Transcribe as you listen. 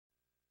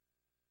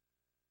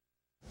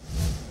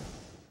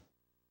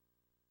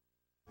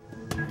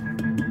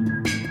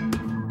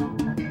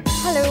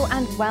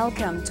and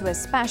welcome to a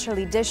special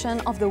edition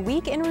of the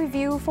Week in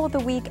Review for the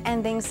week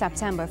ending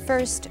September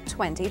 1st,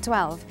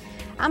 2012.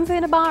 I'm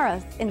Verna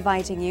Barath,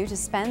 inviting you to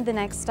spend the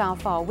next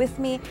half hour with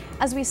me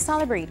as we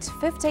celebrate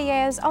 50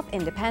 years of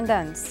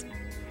independence.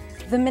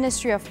 The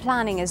Ministry of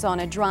Planning is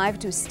on a drive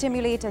to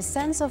stimulate a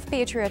sense of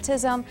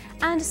patriotism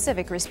and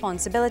civic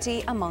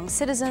responsibility among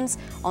citizens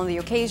on the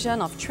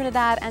occasion of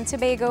Trinidad and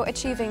Tobago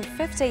achieving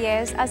 50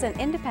 years as an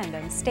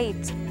independent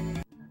state.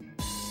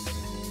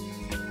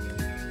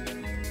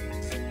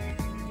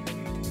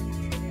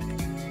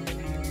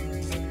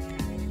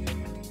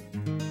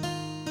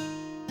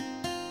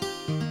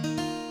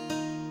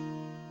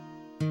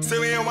 Say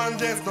we want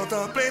just not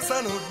a place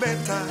I know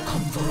better.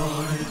 Come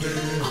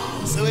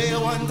Friday. Say we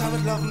want I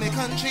would love my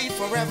country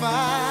forever,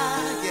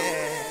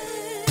 yeah.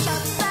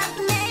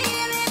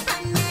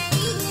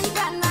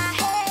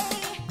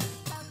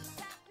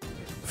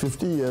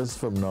 50 years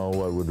from now,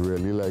 I would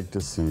really like to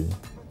see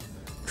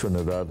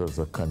Trinidad as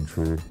a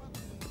country,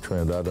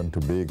 Trinidad and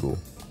Tobago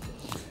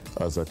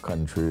as a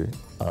country,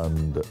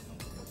 and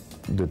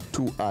the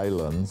 2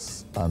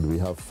 islands, and we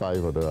have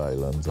 5 other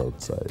islands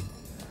outside.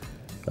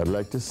 I'd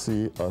like to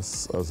see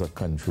us as a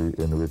country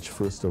in which,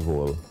 first of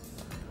all,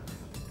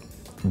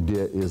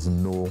 there is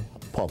no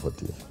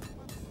poverty,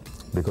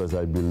 because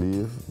I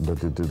believe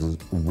that it is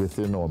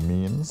within our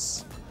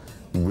means,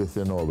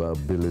 within our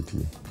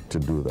ability to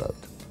do that.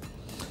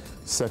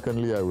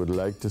 Secondly, I would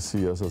like to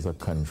see us as a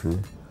country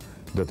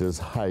that is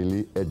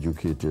highly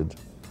educated,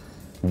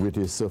 with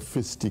a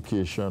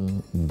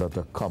sophistication that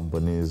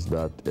accompanies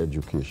that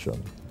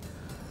education,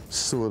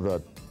 so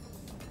that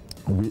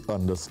we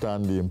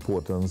understand the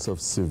importance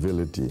of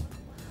civility.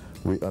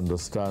 We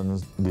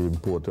understand the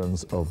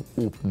importance of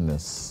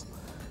openness.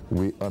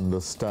 We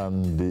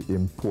understand the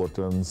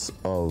importance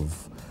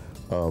of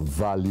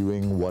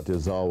valuing what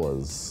is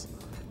ours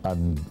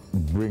and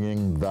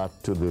bringing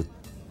that to the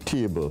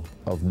table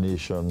of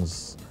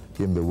nations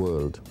in the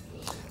world.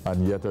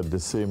 And yet at the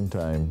same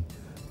time,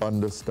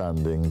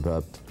 understanding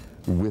that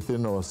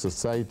within our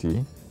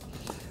society,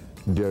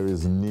 there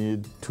is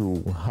need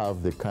to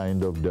have the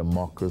kind of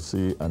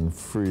democracy and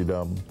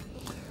freedom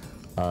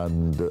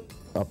and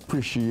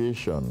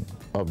appreciation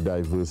of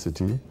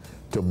diversity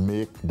to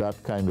make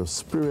that kind of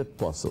spirit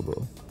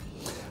possible.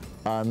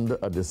 And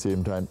at the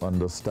same time,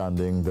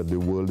 understanding that the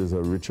world is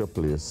a richer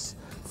place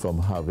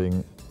from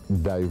having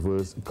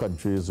diverse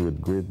countries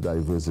with great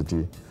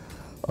diversity,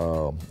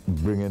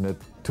 bringing it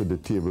to the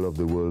table of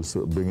the world,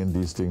 so bringing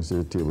these things to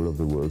the table of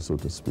the world, so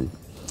to speak.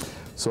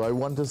 So I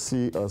want to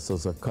see us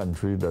as a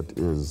country that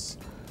is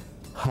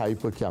high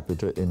per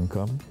capita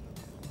income,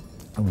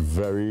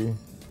 very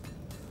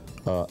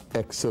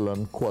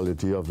excellent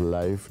quality of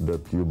life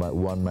that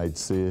one might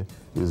say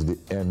is the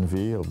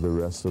envy of the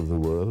rest of the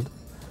world.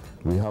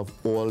 We have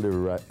all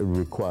the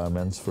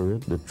requirements for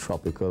it, the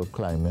tropical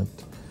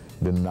climate,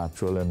 the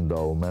natural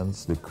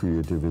endowments, the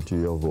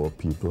creativity of our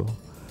people.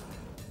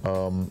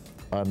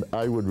 And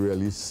I would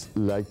really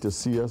like to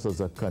see us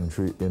as a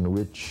country in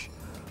which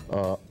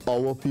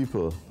our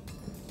people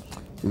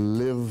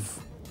live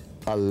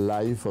a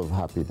life of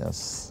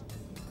happiness,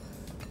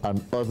 and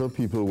other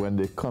people, when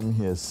they come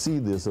here, see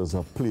this as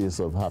a place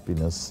of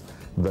happiness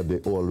that they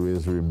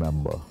always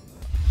remember.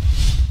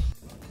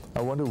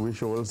 I want to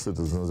wish all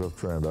citizens of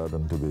Trinidad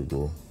and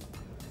Tobago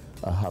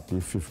a happy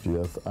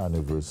 50th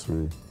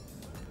anniversary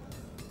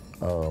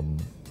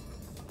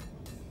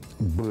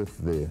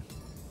birthday.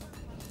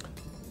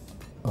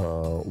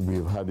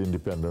 We've had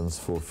independence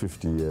for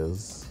 50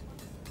 years.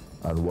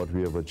 And what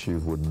we have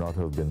achieved would not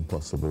have been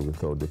possible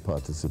without the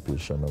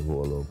participation of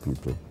all our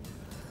people.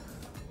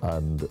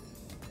 And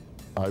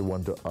I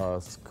want to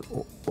ask,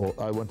 or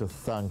I want to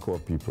thank our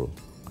people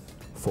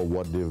for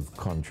what they've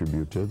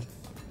contributed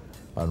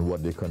and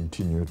what they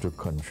continue to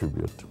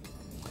contribute.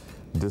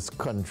 This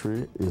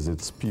country is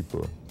its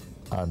people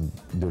and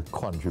the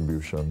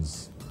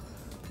contributions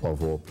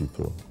of our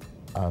people.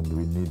 And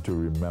we need to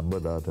remember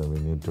that, and we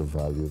need to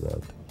value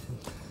that.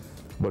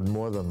 But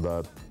more than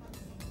that,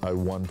 I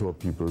want our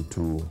people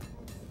to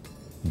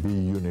be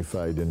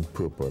unified in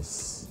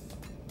purpose,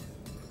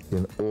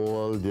 in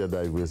all their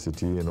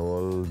diversity, in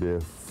all the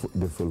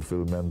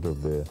fulfillment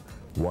of their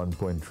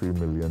 1.3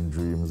 million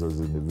dreams as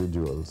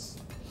individuals,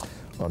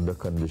 under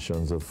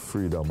conditions of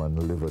freedom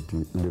and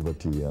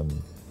liberty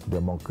and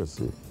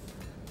democracy.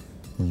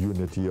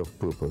 Unity of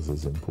purpose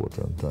is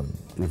important, and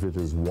if it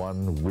is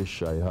one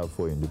wish I have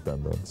for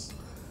independence,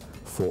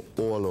 for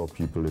all our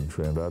people in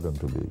Trinidad and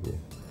Tobago,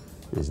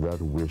 is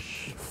that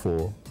wish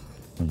for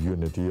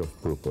unity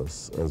of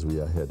purpose as we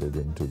are headed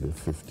into the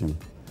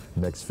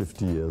next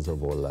 50 years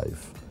of our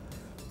life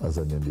as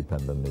an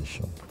independent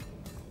nation.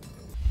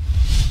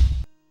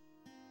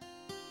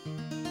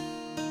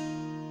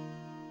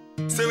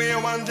 Say we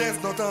want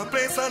just not a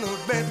place I know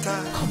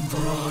better. Come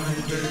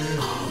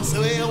Friday. Say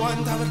we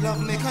want I would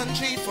love my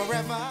country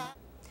forever.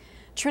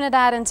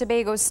 Trinidad and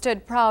Tobago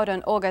stood proud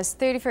on August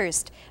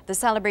 31st. The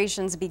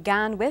celebrations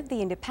began with the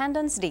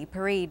Independence Day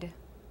Parade.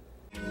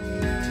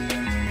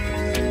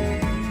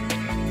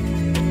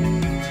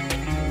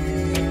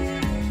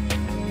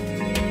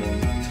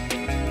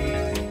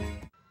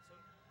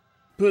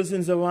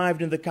 Persons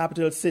arrived in the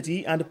capital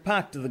city and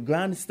packed the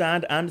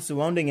grandstand and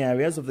surrounding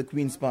areas of the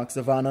Queen's Park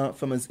Savannah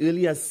from as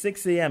early as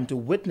 6 a.m. to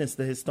witness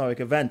the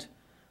historic event.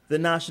 The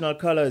national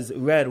colors,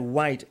 red,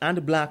 white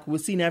and black, were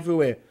seen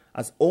everywhere,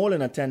 as all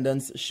in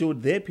attendance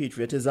showed their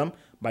patriotism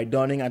by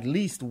donning at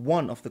least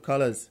one of the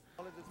colors.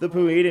 The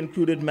parade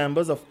included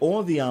members of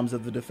all the arms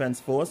of the Defense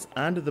Force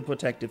and the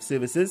protective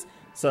services,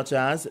 such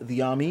as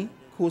the Army,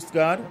 Coast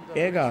Guard,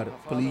 Air Guard,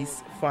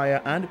 Police,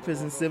 Fire and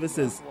Prison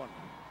Services.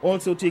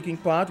 Also taking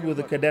part were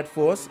the Cadet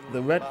Force,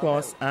 the Red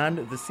Cross and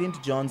the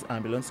St. John's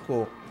Ambulance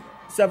Corps.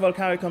 Several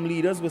CARICOM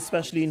leaders were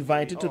specially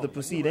invited to the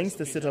proceedings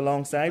to sit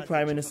alongside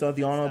Prime Minister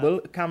the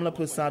Honourable Kamala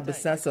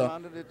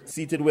Persad-Bissessor.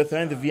 Seated with her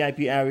in the VIP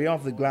area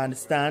of the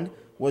grandstand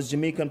was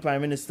Jamaican Prime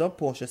Minister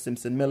Portia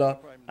Simpson-Miller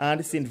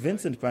and St.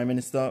 Vincent Prime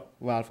Minister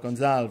Ralph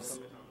Gonsalves.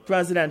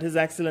 President His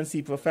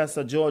Excellency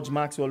Professor George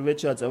Maxwell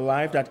Richards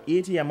arrived at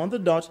 8 a.m. on the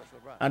dot,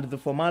 and the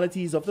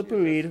formalities of the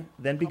parade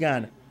then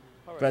began.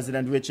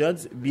 President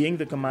Richards, being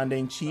the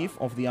Commander-in-Chief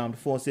of the Armed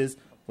Forces,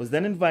 was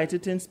then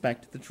invited to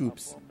inspect the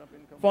troops.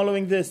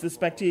 Following this, the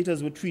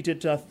spectators were treated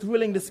to a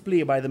thrilling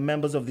display by the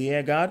members of the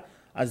Air Guard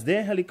as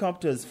their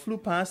helicopters flew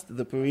past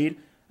the parade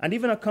and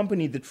even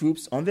accompanied the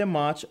troops on their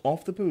march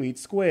off the parade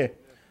square.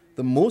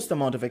 The most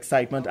amount of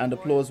excitement and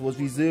applause was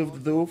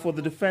reserved, though, for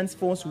the Defense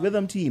Force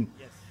Rhythm Team,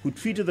 who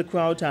treated the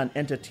crowd to an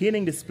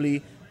entertaining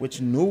display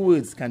which no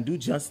words can do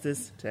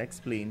justice to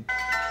explain.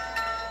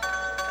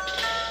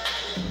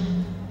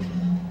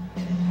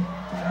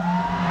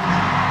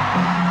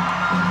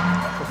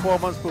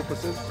 Performance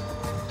purposes.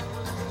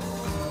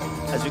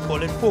 As we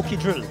call it, pokey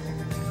drill.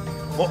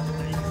 Oh,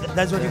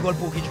 that's what you call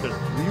pokey drill.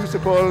 We used to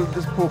call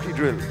this pokey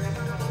drill,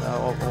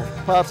 or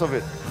parts of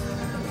it.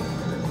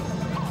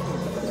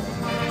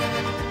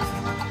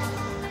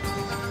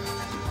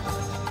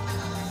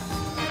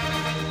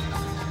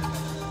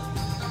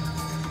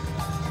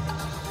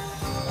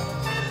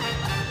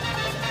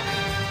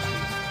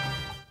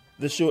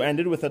 The show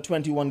ended with a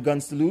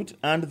 21-gun salute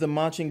and the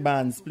marching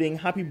bands playing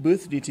Happy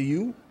Birthday to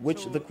You,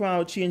 which the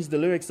crowd changed the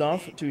lyrics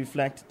of to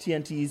reflect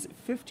TNT's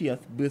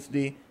 50th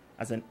birthday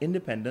as an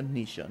independent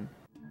nation.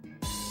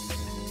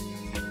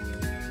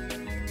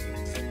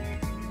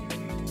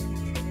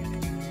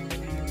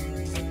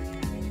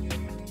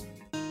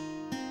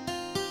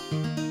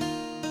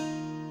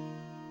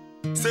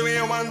 Say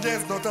we want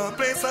just not a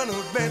place I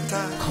know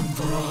better. Come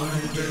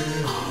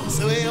Friday.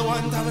 So we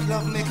want I would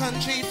love me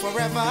country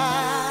forever,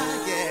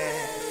 yeah.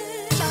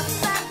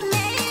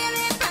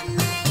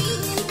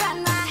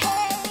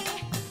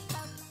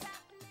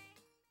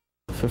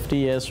 50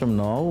 years from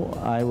now,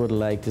 I would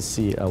like to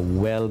see a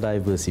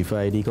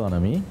well-diversified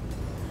economy,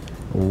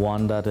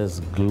 one that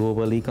is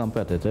globally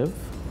competitive,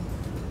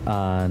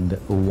 and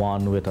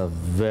one with a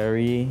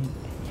very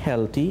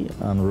healthy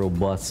and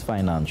robust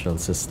financial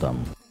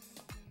system.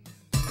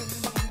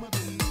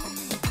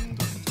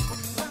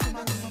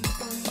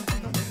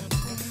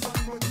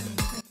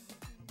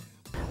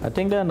 I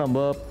think there are a number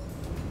of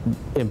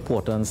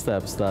important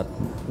steps that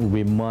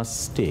we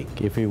must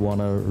take if we want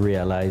to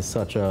realize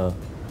such an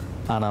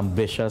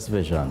ambitious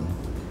vision.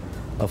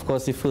 Of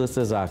course, the first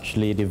is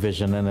actually the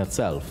vision in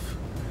itself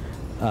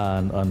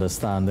and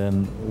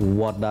understanding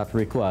what that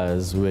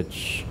requires,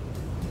 which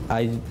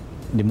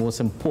the most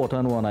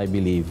important one, I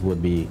believe,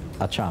 would be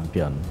a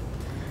champion.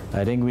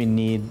 I think we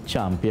need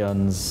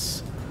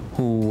champions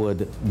who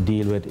would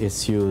deal with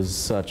issues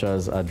such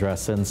as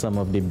addressing some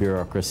of the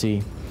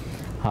bureaucracy,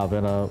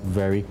 having a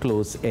very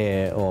close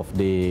air of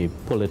the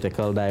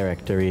political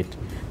directorate.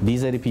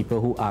 These are the people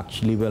who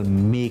actually will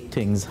make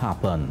things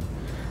happen.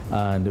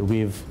 And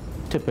we've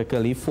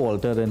typically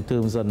faltered in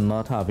terms of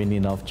not having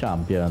enough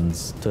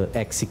champions to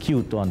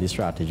execute on the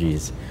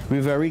strategies.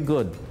 We're very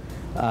good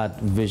at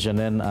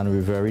visioning and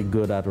we're very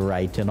good at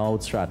writing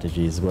out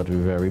strategies, but we're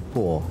very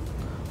poor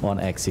on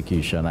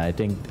execution. I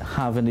think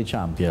having the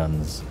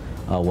champions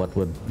are what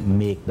would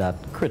make that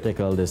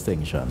critical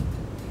distinction.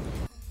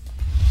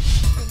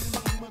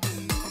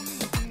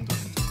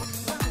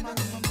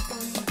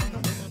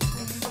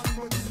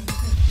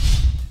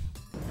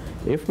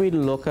 If we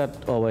look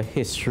at our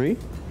history,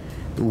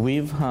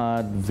 we've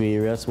had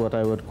various what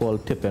I would call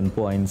tipping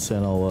points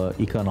in our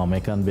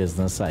economic and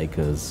business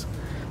cycles.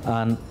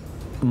 And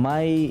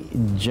my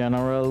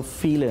general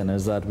feeling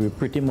is that we're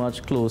pretty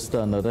much close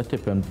to another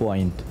tipping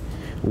point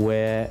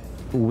where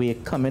we're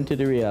coming to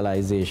the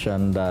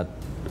realization that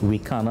we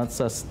cannot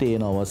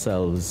sustain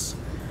ourselves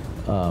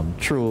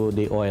through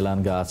the oil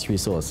and gas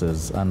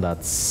resources, and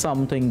that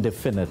something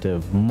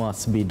definitive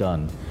must be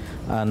done.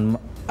 And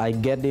I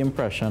get the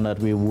impression that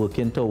we're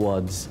working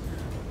towards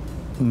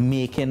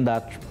making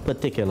that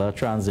particular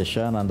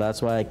transition, and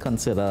that's why I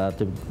consider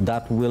that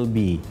that will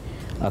be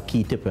a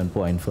key tipping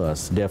point for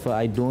us. Therefore,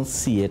 I don't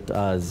see it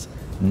as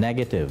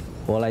negative.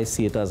 All I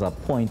see it as a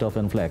point of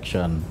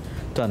inflection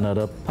to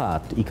another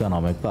path,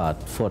 economic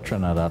path for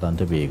Trinidad and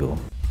Tobago.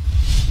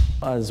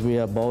 As we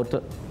are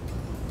about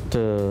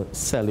to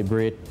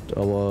celebrate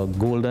our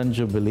Golden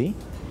Jubilee,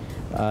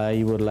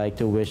 I would like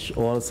to wish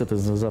all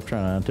citizens of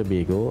Trinidad and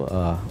Tobago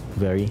a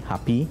very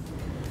happy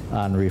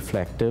and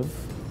reflective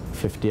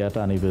 50th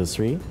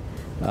anniversary,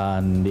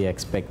 and the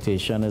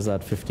expectation is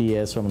that 50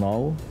 years from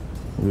now,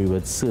 we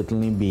would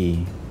certainly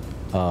be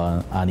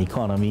an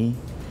economy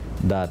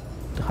that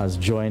has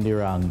joined the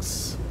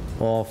ranks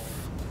of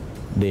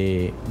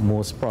the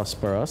most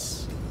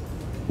prosperous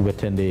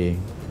within the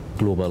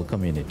global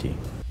community.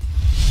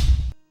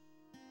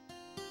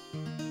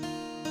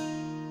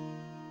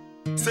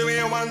 Say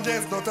we want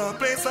just not a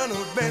place I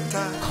know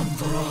better. Come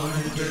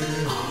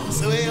Friday.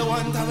 Say we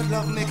want I would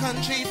love me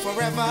country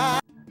forever.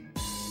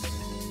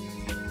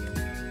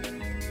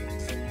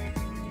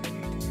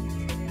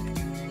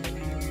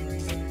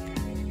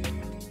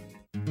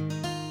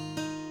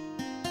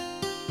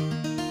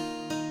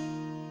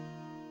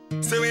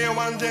 Say we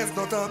want just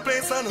not a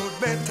place I know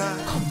better.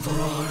 Come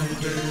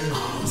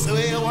Friday.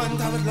 Say we want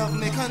I would love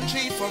me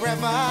country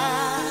forever.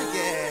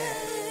 Yeah.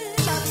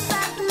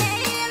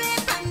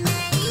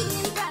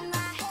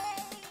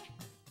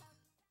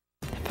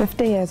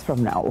 50 years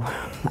from now,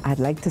 I'd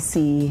like to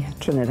see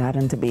Trinidad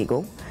and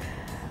Tobago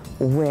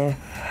with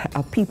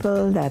a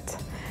people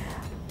that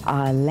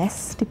are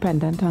less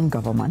dependent on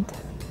government,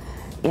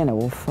 you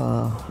know,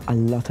 for a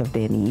lot of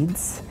their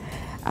needs.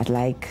 I'd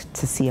like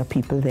to see a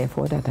people,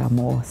 therefore, that are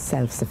more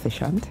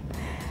self-sufficient.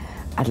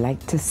 I'd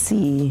like to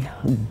see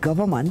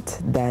government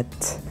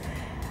that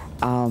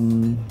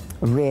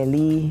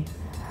really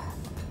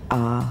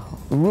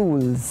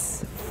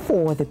rules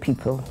for the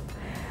people.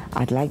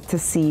 I'd like to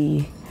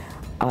see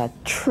a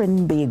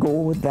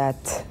Trinbago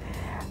that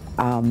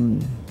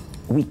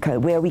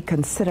where we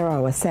consider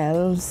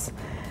ourselves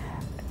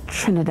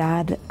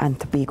Trinidad and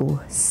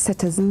Tobago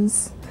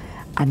citizens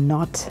and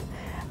not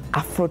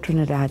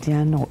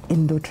Afro-Trinidadian or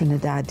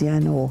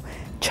Indo-Trinidadian or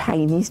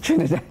Chinese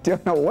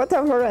Trinidadian or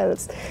whatever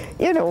else,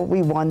 you know,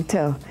 we want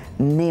to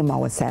name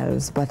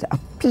ourselves, but a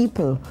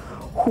people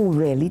who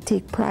really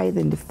take pride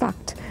in the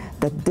fact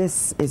that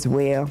this is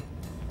where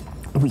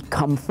we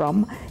come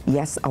from.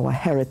 Yes, our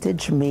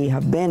heritage may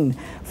have been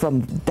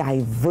from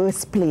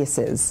diverse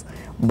places,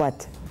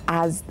 but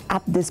as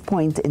at this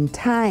point in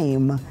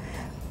time,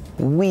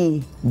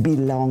 we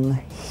belong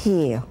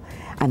here.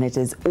 And it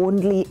is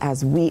only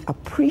as we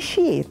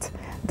appreciate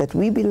that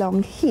we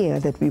belong here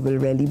that we will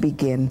really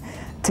begin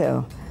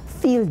to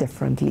feel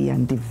differently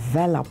and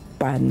develop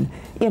and,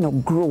 you know,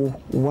 grow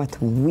what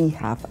we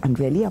have and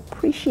really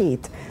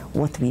appreciate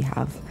what we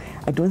have.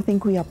 I don't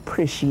think we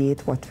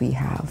appreciate what we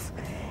have.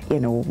 You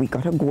know, we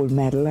got a gold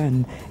medal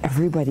and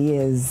everybody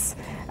is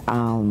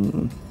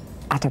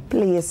at a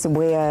place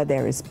where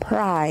there is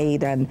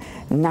pride and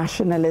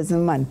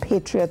nationalism and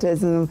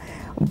patriotism,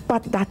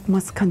 but that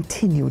must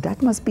continue.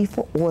 That must be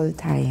for all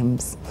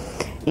times.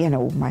 You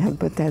know, my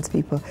husband tells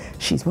people,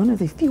 she's one of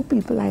the few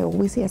people I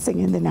always hear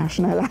singing the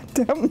national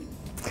anthem.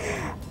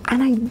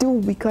 And I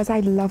do, because I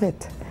love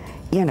it.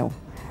 You know,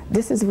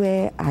 this is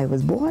where I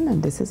was born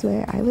and this is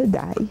where I will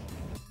die.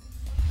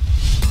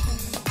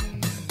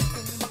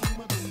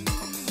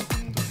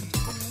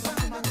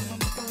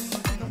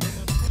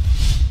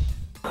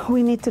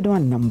 We need to do a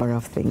number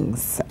of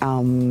things.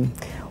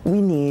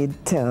 We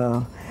need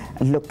to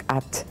look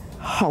at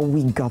how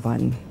we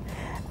govern.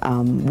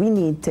 We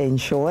need to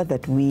ensure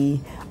that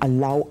we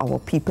allow our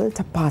people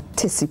to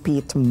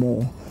participate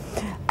more.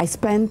 I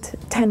spent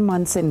 10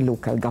 months in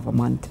local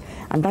government,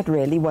 and that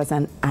really was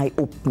an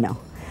eye-opener.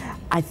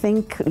 I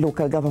think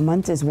local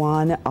government is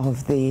one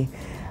of the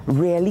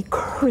really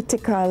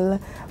critical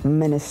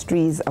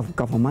ministries of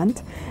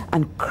government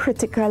and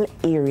critical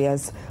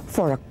areas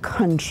for a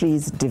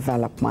country's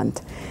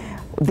development.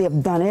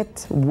 They've done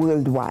it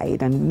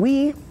worldwide, and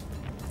we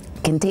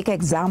can take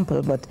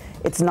example, but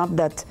it's not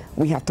that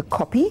we have to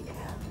copy.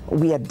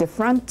 We are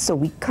different, so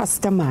we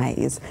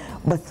customize.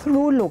 But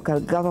through local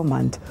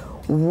government,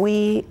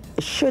 we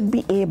should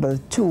be able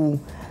to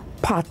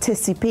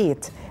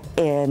participate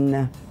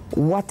in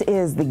what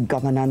is the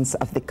governance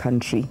of the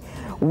country.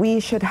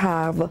 We should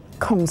have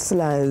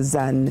councillors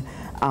and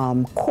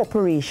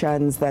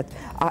corporations that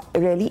are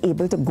really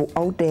able to go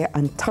out there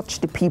and touch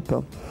the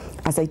people.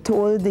 As I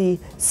told the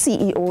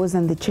CEOs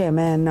and the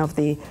chairmen of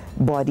the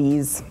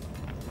bodies,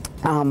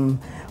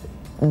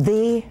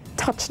 they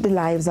touch the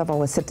lives of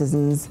our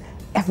citizens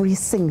every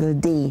single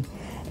day.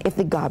 If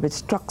the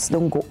garbage trucks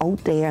don't go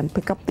out there and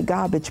pick up the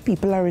garbage,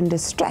 people are in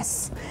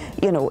distress.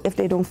 You know, if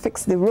they don't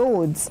fix the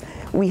roads,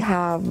 we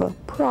have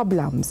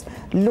problems.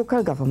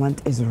 Local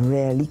government is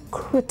really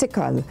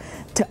critical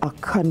to a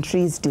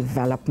country's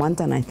development,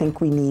 and I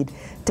think we need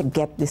to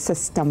get the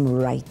system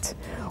right.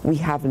 We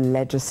have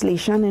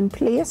legislation in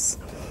place.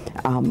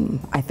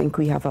 I think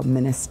we have a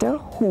minister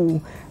who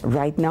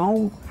right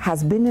now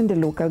has been in the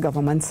local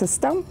government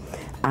system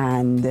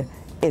and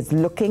is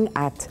looking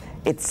at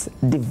its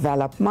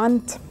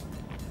development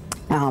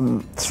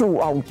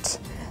throughout.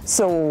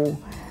 So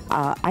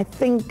I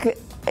think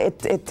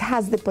it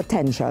has the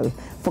potential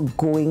for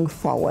going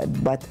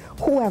forward, but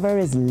whoever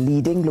is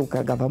leading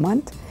local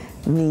government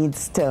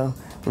needs to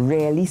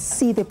really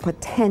see the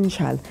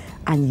potential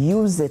and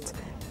use it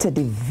to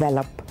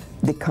develop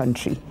the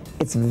country.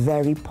 It's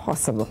very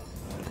possible,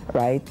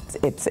 right?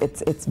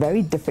 It's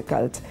very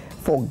difficult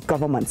for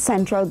government,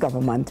 central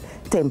government,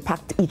 to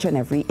impact each and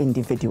every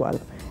individual.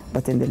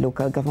 But in the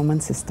local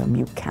government system,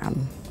 you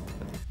can.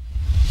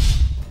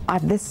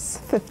 At this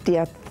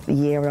 50th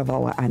year of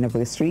our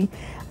anniversary,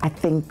 I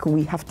think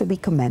we have to be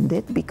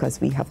commended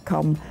because we have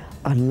come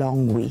a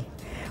long way.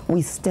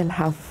 We still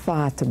have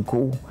far to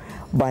go,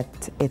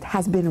 but it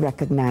has been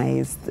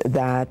recognized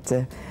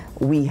that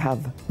we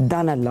have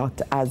done a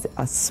lot as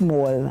a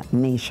small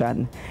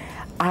nation.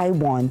 I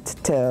want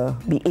to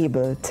be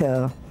able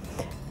to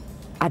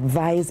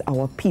advise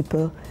our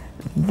people,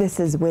 this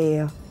is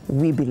where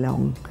we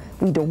belong.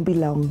 We don't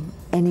belong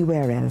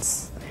anywhere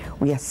else.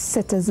 We are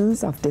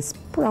citizens of this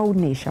proud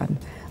nation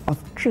of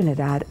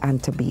Trinidad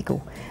and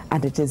Tobago,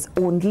 and it is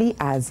only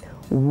as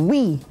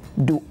we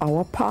do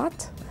our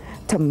part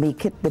to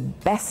make it the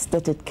best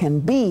that it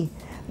can be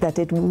that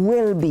it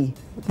will be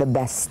the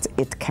best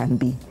it can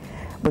be.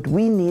 But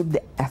we need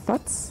the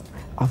efforts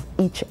of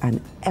each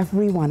and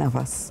every one of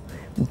us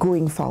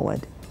going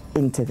forward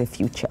into the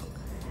future.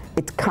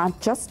 It can't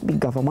just be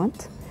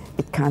government,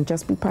 it can't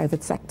just be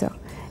private sector,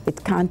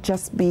 it can't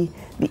just be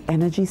the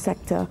energy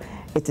sector.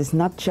 It is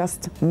not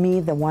just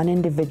me, the one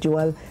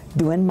individual,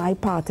 doing my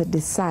part to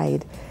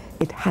decide.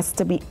 It has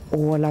to be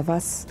all of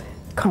us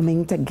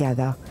coming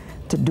together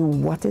to do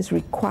what is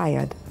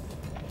required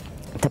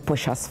to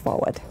push us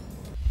forward.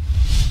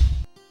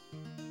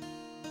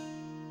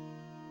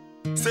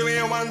 Say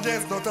we want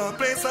just not a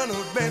place I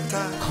know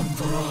better. Come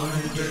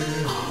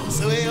Friday.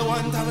 So we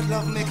want I would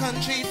love my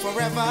country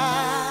forever,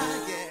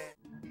 yeah.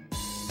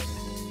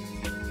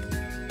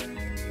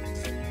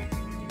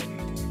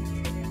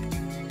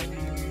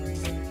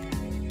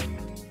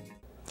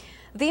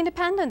 The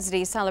Independence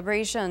Day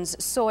celebrations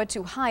soared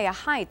to higher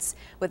heights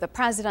with the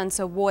President's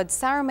Award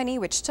ceremony,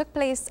 which took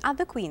place at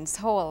the Queen's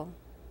Hall.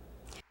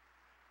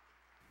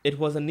 It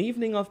was an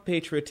evening of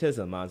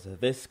patriotism as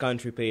this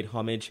country paid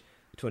homage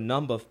to a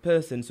number of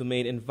persons who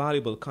made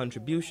invaluable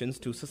contributions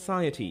to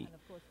society.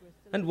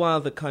 And while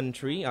the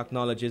country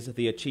acknowledges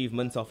the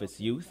achievements of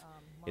its youth,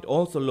 it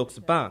also looks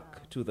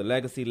back to the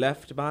legacy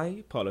left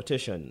by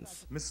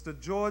politicians. Mr.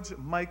 George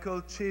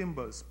Michael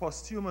Chambers,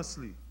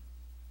 posthumously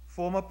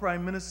former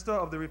Prime Minister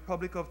of the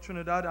Republic of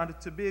Trinidad and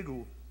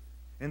Tobago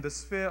in the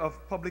sphere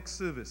of public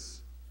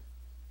service.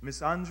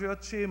 Miss Andrea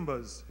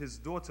Chambers, his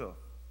daughter,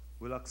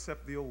 will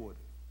accept the award.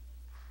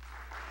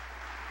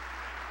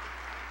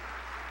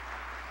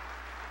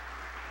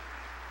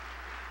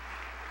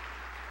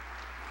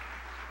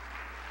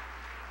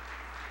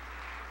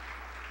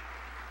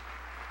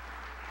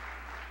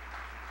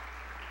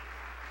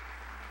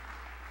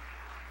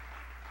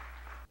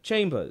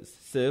 Chambers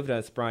served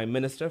as Prime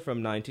Minister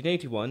from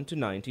 1981 to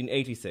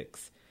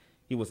 1986.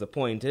 He was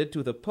appointed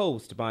to the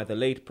post by the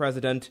late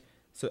President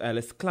Sir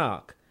Ellis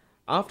Clarke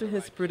after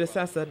his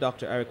predecessor,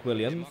 Dr. Eric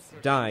Williams,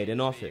 died in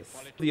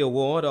office. The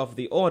award of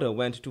the order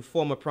went to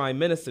former Prime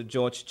Minister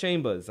George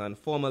Chambers and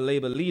former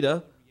Labour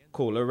leader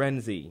Kola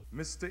Renzi.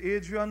 Mr.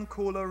 Adrian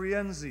Kola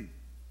Renzi,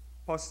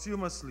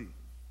 posthumously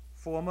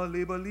former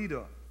Labour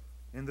leader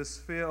in the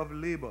sphere of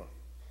labour.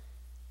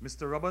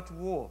 Mr. Robert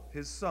Waugh,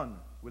 his son,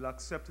 will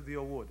accept the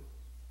award.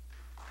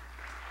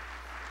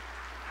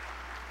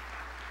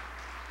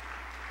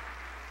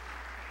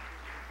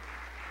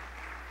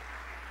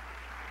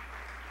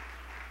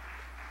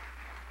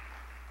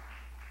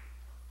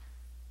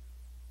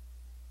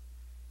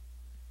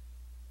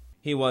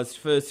 He was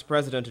first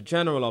President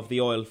General of the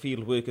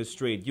Oilfield Workers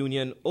Trade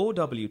Union,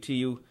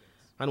 OWTU,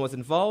 and was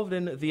involved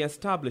in the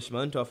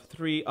establishment of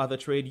 3 other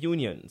trade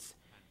unions.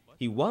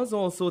 He was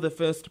also the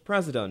first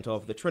president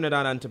of the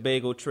Trinidad and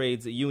Tobago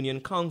Trades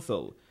Union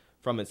Council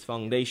from its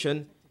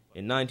foundation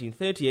in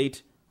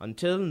 1938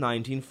 until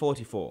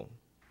 1944.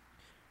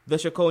 The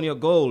Chaconia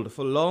Gold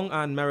for long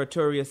and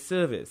meritorious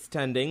service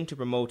tending to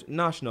promote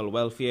national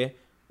welfare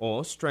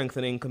or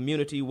strengthening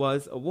community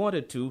was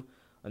awarded to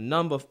a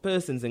number of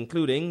persons,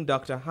 including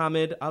Dr.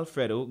 Hamid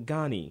Alfredo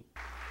Ghani.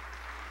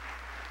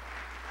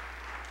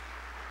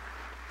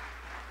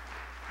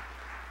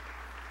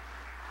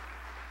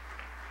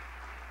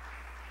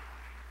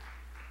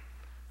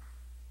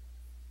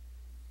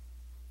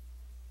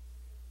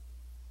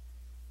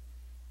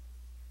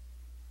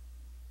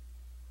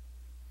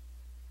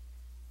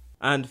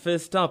 And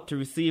first up to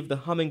receive the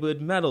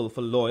Hummingbird Medal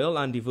for loyal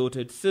and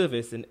devoted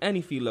service in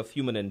any field of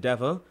human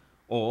endeavor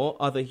or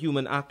other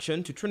human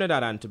action to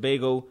Trinidad and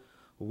Tobago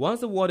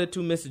was awarded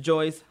to Miss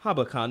Joyce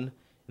Habakan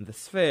in the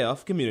sphere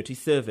of community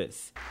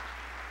service.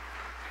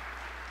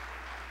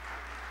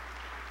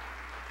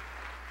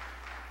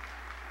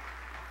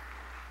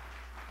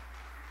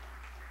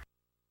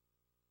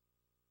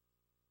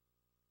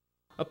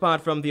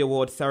 Apart from the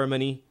award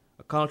ceremony,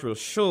 a cultural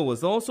show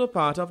was also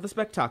part of the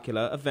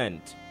spectacular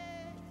event.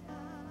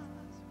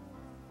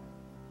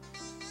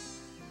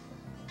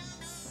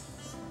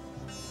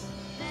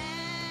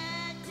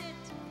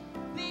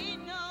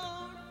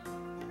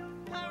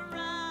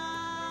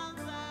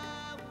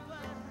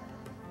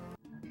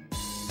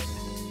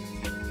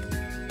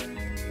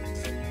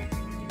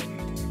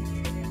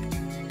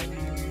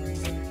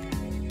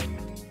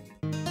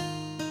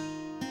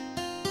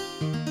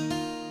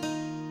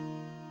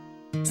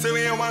 Say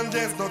where you want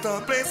just not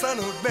a place I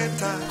know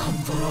better. Come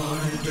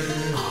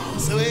Friday.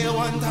 Say where you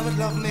want I would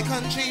love my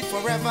country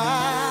forever,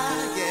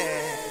 yeah.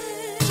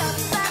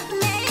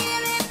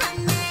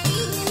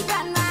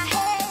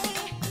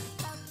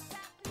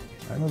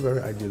 I'm a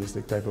very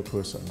idealistic type of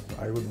person.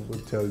 I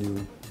would tell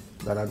you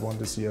that I'd want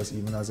to see us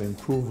even as an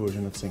improved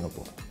version of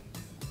Singapore.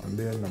 And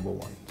they're number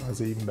one. I'd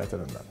say even better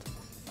than that.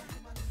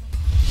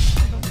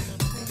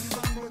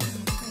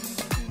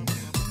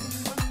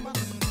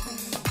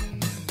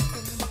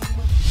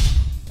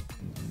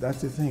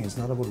 That's the thing. It's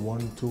not about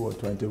 1, 2, or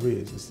 20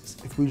 ways.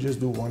 If we just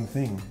do one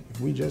thing, if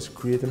we just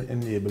create an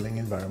enabling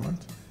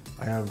environment,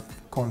 I have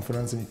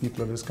confidence in the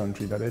people of this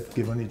country that if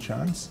given a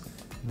chance,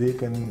 they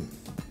can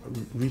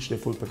reach their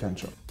full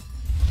potential.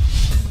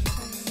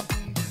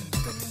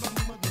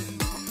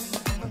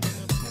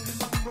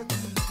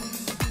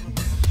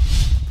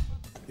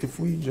 If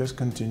we just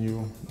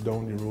continue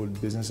down the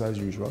road business as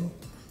usual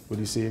with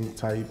the same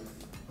type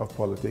of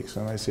politics,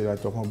 and I say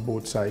that talking about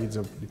both sides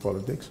of the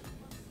politics,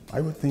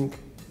 I think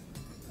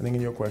in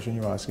your question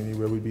you're asking me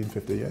where we'll be in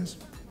 50 years.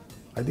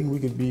 I think we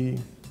could be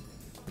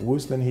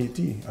worse than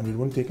Haiti, and it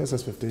won't take us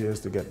as 50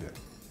 years to get there.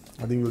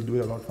 I think we'll do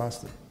it a lot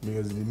faster,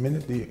 because the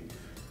minute the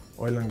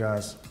oil and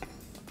gas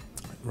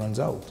runs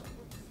out,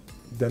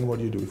 then what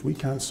do you do? If we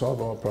can't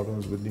solve our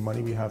problems with the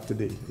money we have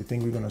today, you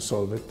think we're going to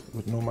solve it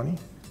with no money?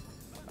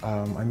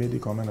 I made the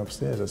comment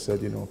upstairs. I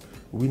said,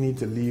 we need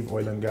to leave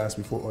oil and gas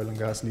before oil and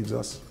gas leaves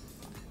us.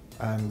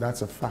 And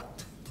that's a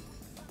fact.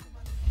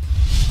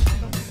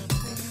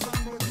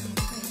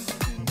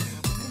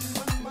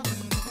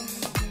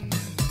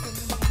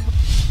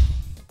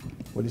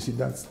 Well, you see,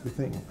 that's the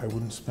thing. I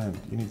wouldn't spend.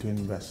 You need to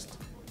invest.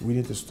 We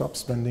need to stop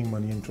spending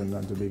money in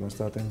Trinidad and Tobago and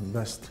start to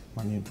invest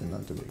money in Trinidad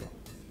and Tobago.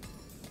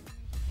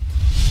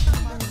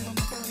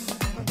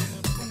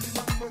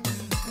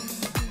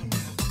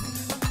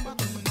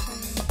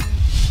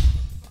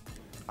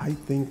 I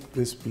think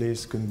this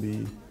place can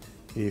be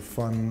a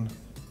fun,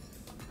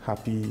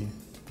 happy,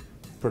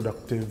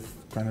 productive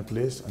kind of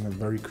place and a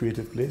very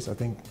creative place. I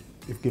think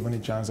if given a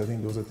chance, I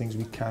think those are things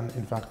we can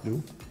in fact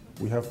do.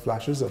 We have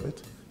flashes of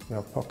it, we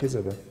have pockets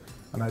of it,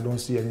 and I don't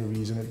see any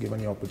reason if given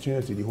the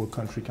opportunity, the whole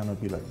country cannot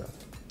be like that.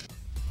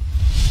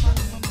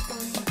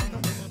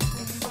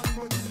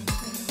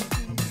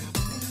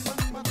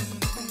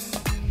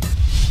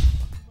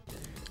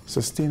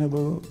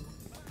 Sustainable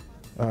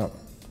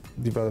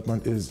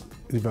development is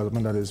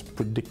development that is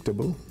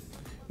predictable,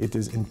 it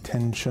is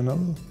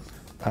intentional,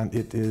 and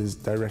it is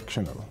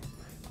directional.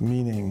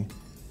 Meaning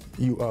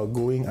you are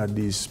going at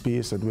the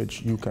space at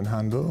which you can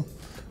handle,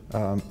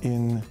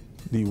 in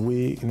the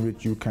way in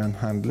which you can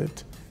handle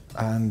it,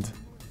 and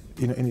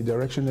in the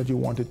direction that you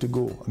want it to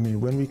go. I mean,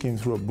 when we came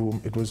through a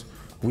boom,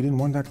 we didn't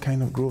want that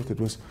kind of growth. It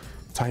was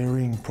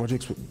tiring,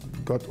 projects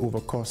got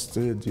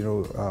overcosted,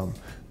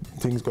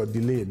 things got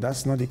delayed.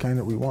 That's not the kind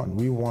that we want.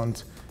 We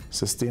want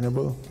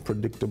sustainable,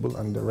 predictable,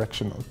 and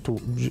directional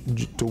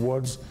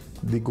towards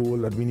the goal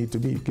that we need to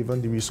be,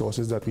 given the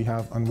resources that we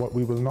have and what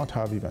we will not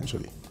have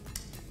eventually.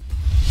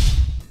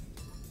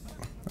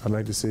 I'd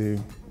like to say,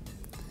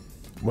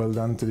 well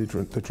done to the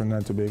Trinidad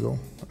and Tobago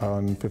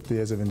on 50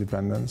 years of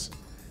independence.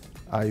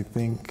 I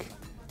think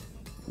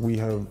we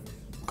have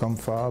come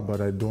far,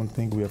 but I don't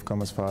think we have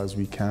come as far as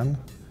we can.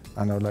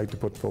 And I would like to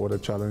put forward a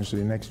challenge to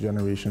the next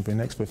generation for the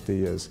next 50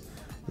 years.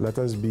 Let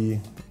us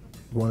be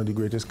one of the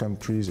greatest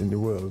countries in the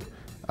world,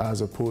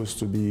 as opposed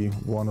to be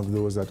one of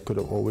those that could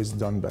have always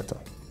done better.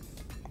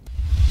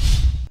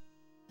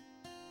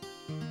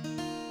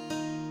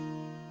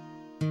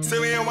 Say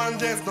where you want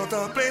just not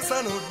a place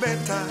I know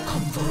better.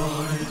 Come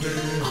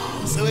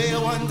Friday. Say where you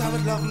want I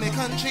would love my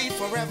country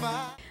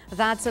forever.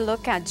 That's a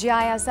look at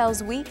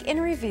GISL's Week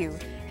in Review.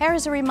 Here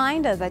is a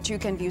reminder that you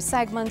can view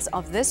segments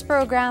of this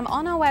program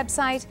on our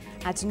website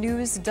at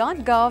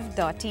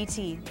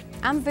news.gov.tt.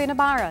 I'm Verna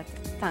Bharat.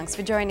 Thanks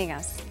for joining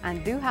us,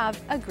 and do have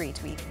a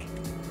great week.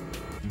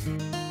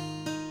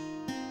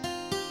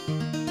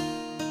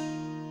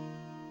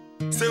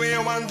 Say where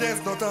you want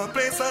just not a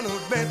place I know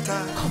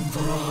better. Come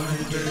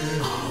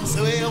Friday.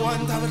 Say where you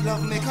want I would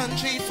love my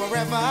country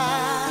forever,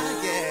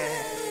 yeah.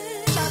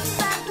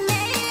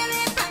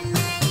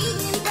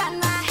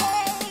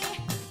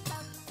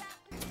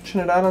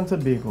 Trinidad and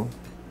Tobago,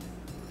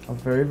 a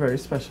very, very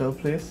special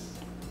place,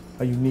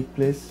 a unique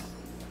place.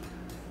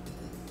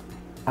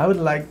 I would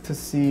like to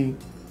see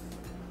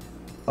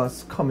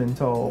us come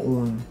into our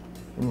own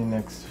in the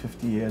next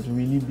 50 years,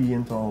 really be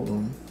into our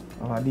own.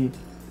 I've had the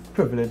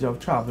privilege of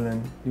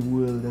traveling the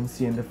world and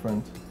seeing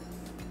different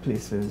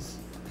places.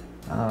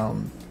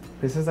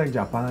 Places like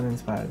Japan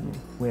inspired me,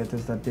 where it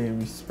is that they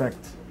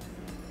respect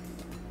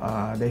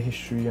their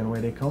history and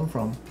where they come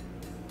from,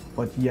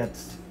 but yet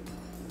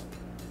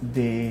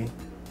they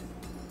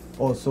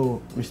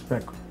also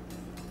respect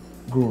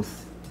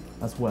growth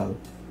as well,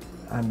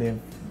 and they've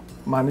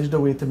managed a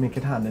way to make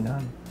it hand in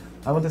hand.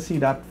 I want to see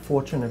that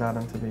for Trinidad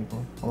and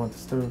Tobago. I want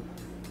us to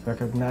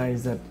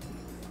recognize that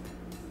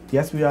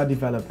yes, we are a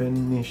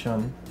developing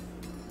nation,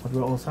 but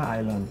we're also an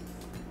island,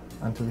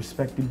 and to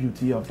respect the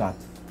beauty of that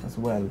as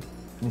well,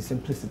 and the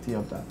simplicity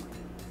of that.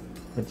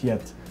 But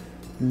yet,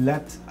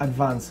 let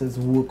advances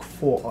work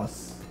for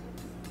us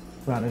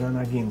rather than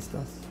against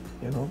us,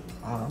 you know.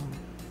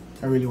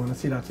 I really want to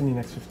see that in the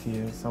next 50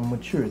 years, some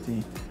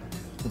maturity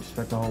with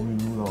respect to how we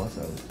rule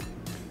ourselves.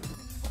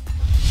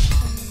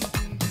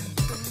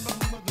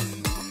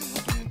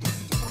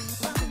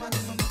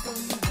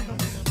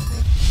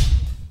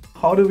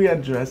 How do we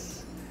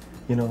address,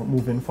 you know,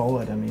 moving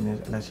forward? I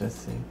mean, let's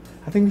just say.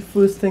 I think the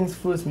first things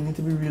first, we need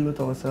to be real with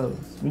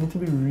ourselves. We need to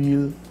be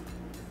real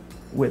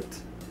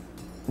with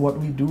what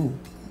we do,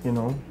 you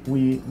know.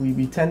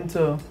 We tend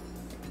to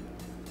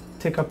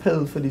take a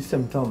pill for these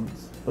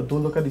symptoms, but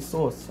don't look at the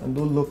source and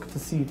don't look to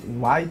see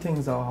why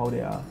things are how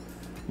they are.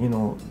 You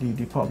know,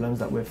 the problems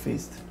that we've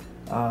faced,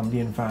 the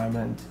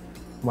environment,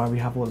 why we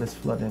have all this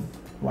flooding,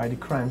 why the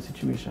crime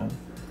situation.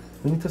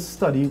 We need to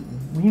study,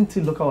 we need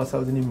to look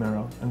ourselves in the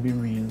mirror and be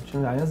real.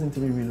 Trinidadians need to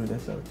be real with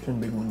themselves,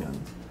 Trinbagonians.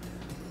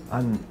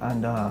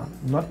 And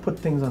not put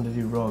things under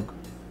the rug.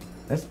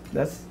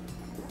 Let's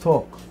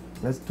talk,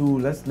 let's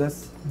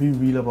be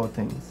real about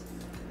things.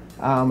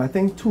 I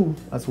think too,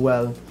 as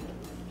well,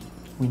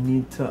 we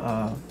need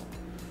to,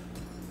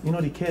 you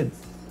know, the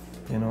kids,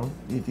 you know,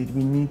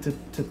 we need to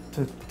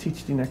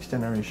teach the next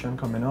generation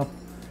coming up,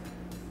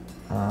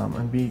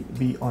 and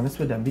be honest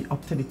with them, be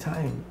up to the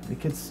time. The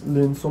kids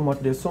learn so much,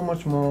 they're so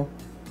much more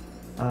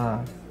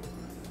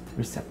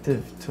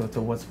receptive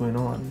to what's going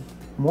on,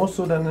 more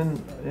so than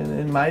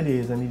in my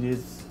days and the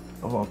days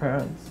of our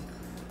parents.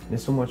 They're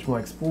so much more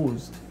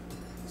exposed.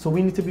 So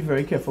we need to be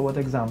very careful what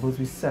examples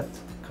we set,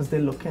 because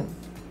they're looking.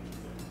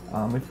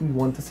 If we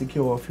want to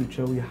secure our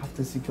future, we have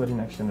to secure the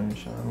next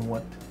generation and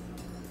what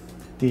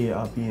they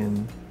are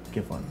being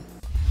given.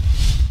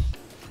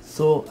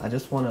 So I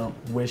just want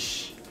to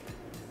wish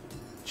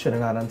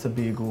Trinidad and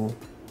Tobago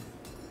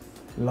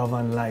love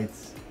and light,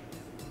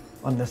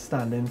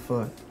 understanding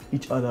for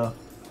each other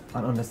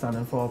and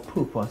understanding for our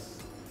purpose.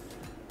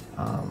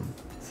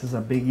 This is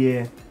a big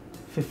year,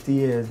 50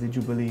 years, the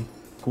Jubilee,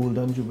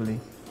 Golden Jubilee.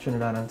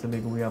 Trinidad and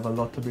Tobago, we have a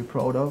lot to be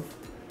proud of.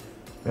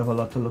 We have a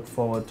lot to look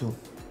forward to.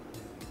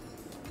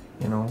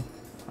 You know,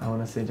 I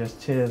want to say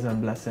just cheers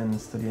and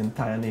blessings to the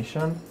entire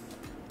nation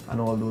and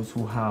all those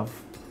who have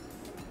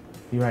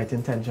the right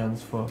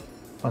intentions for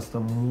us to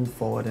move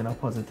forward in a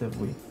positive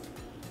way.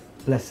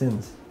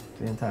 Blessings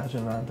to the entire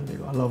Trinidad and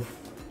Tobago.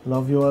 I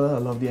love you all. I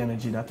love the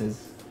energy that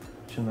is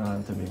Trinidad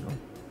and Tobago.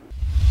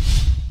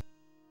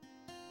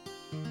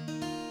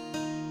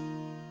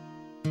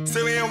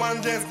 Say we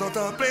want just not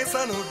a place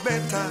I know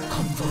better.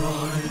 Come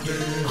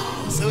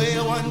Friday. Say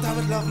we want I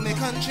would love my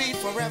country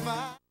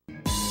forever.